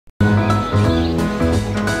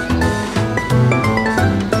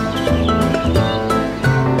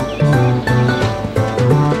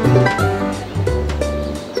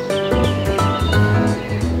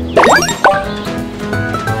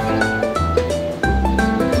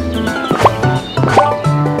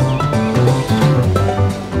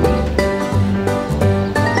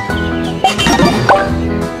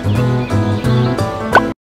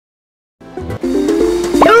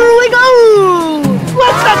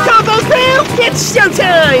It's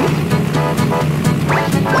showtime!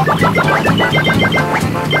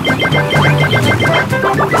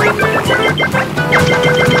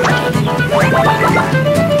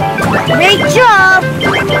 Great job!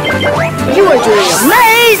 You are doing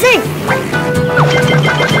amazing!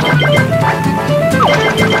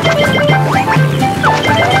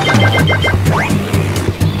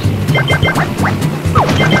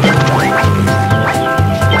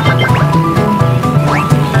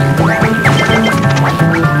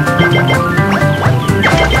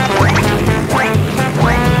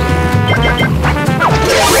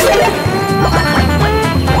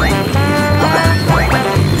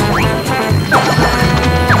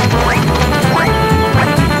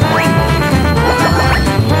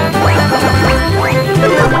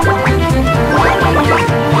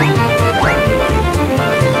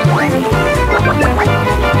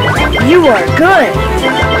 You are good!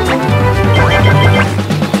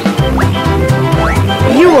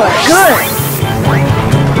 You are good!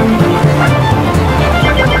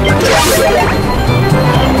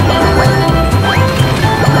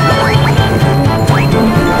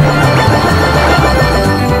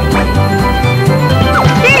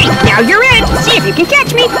 Hey, now you're in! See if you can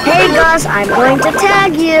catch me! Hey Gus, I'm going to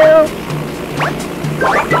tag you!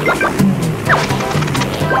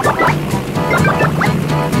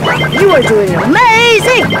 You are doing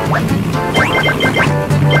amazing!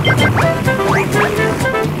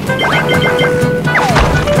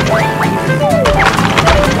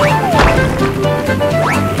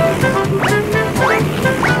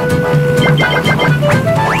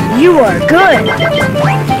 You are good!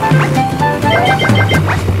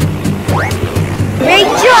 Great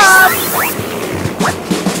job!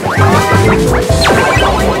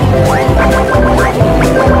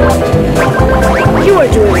 You are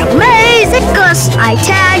doing amazing, Gus! I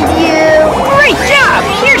tagged you! Great job!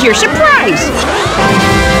 Here's your surprise!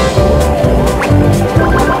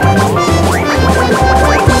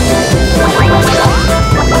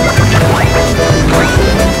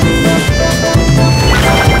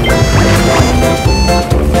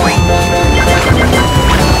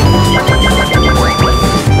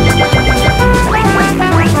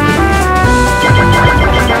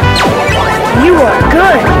 You are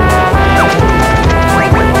good!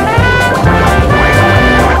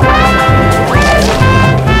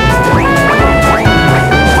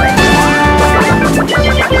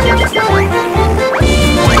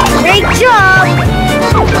 Great job!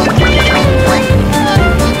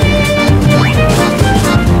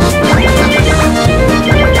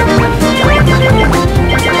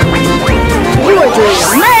 You are doing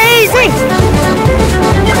amazing!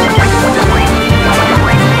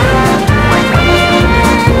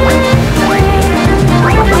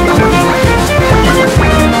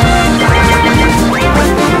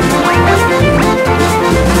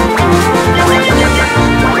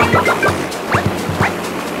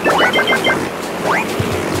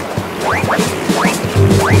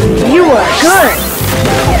 You are good!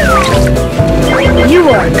 You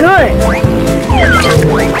are good!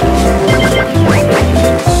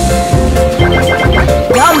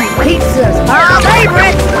 Yum pizzas, our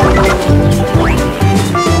favorite!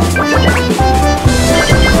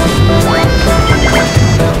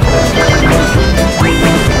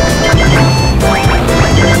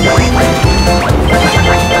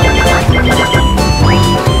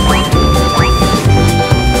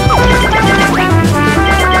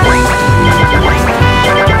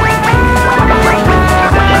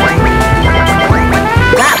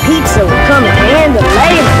 That pizza will come in handy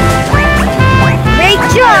later. Great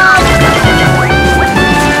job!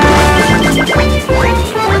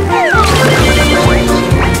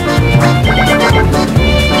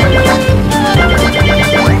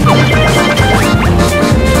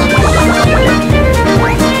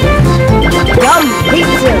 Yum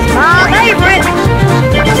pizza's my favorite!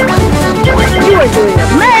 You are doing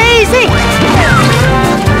amazing!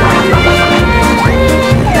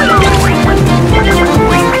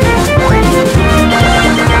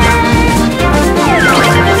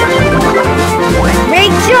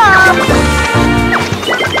 Great job!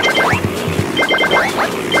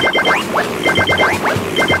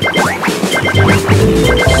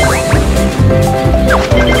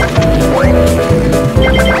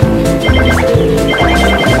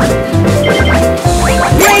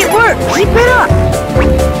 Great work! Keep it up!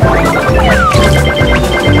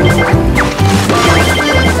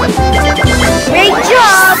 Great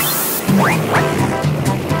job!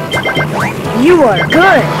 You are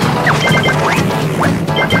good!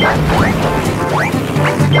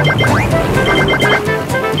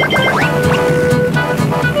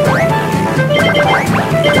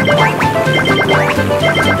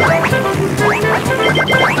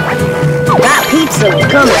 pizza will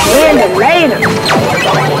come in handy later.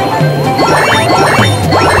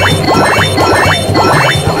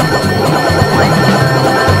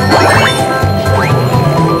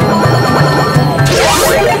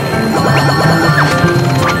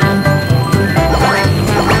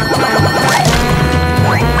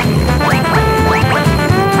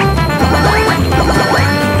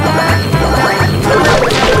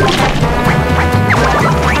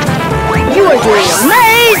 You are doing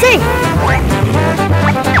amazing!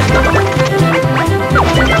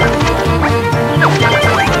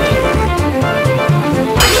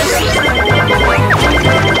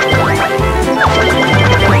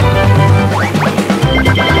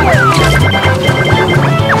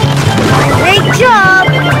 Great job!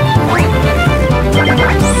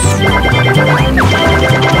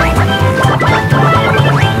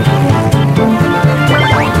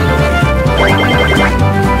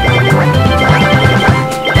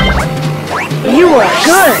 You are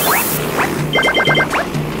good!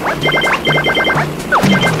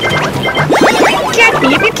 Catch me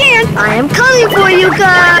if you can. I am coming for you,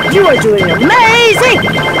 God! You are doing amazing!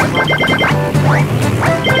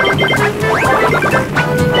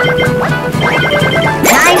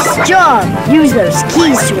 Nice job! Use those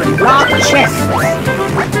keys to unlock chests.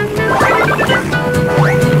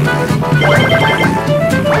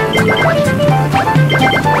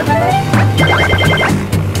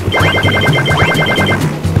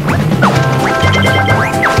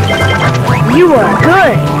 You are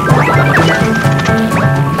good!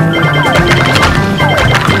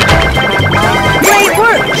 Great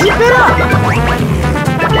work! Keep it up!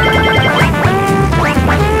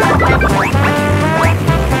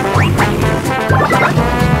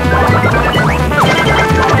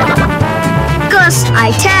 Gus,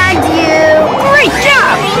 I tagged you! Great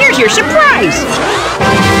job. Here's your surprise.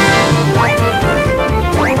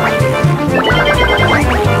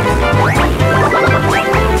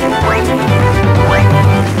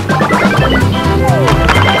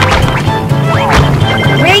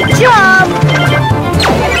 Great job!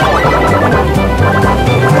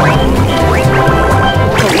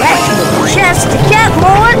 Collect the chest to get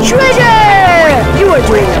more treasure! You are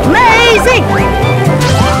doing amazing!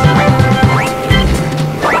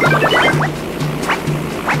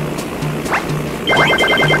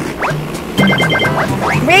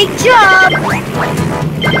 Great job!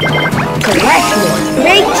 Collect more!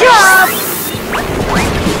 Great job!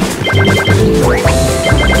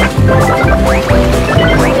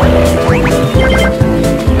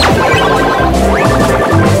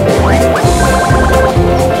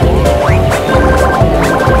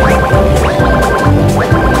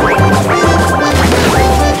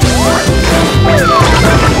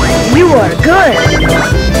 You are good!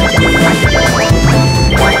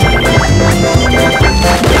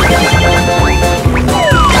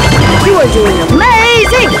 You are doing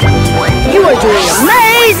amazing! You are doing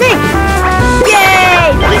amazing!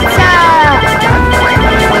 Yay! Pizza!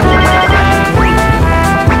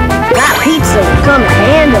 That pizza will come in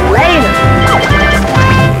handy later.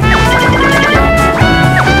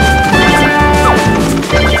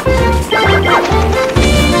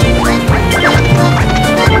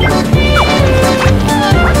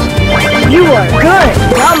 You are good!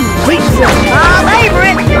 Yum pizza! My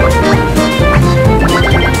favorite!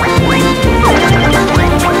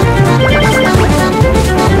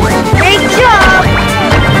 Great job!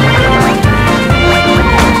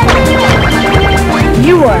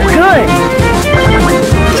 You are good!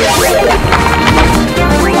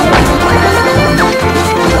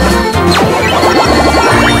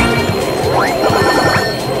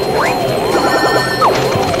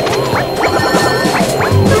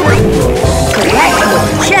 Collect the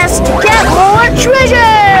chest to get more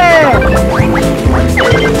treasure!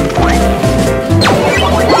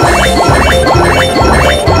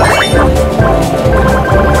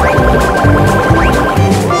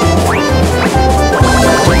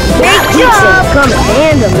 Great job! Come in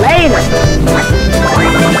handy later.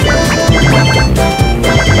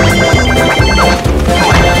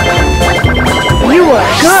 You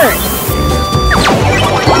are good.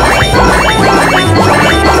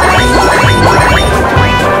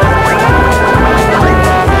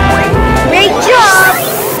 Great job!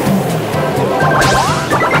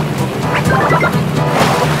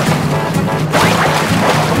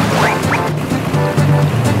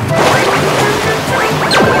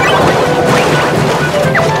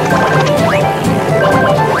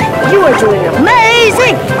 You are doing amazing!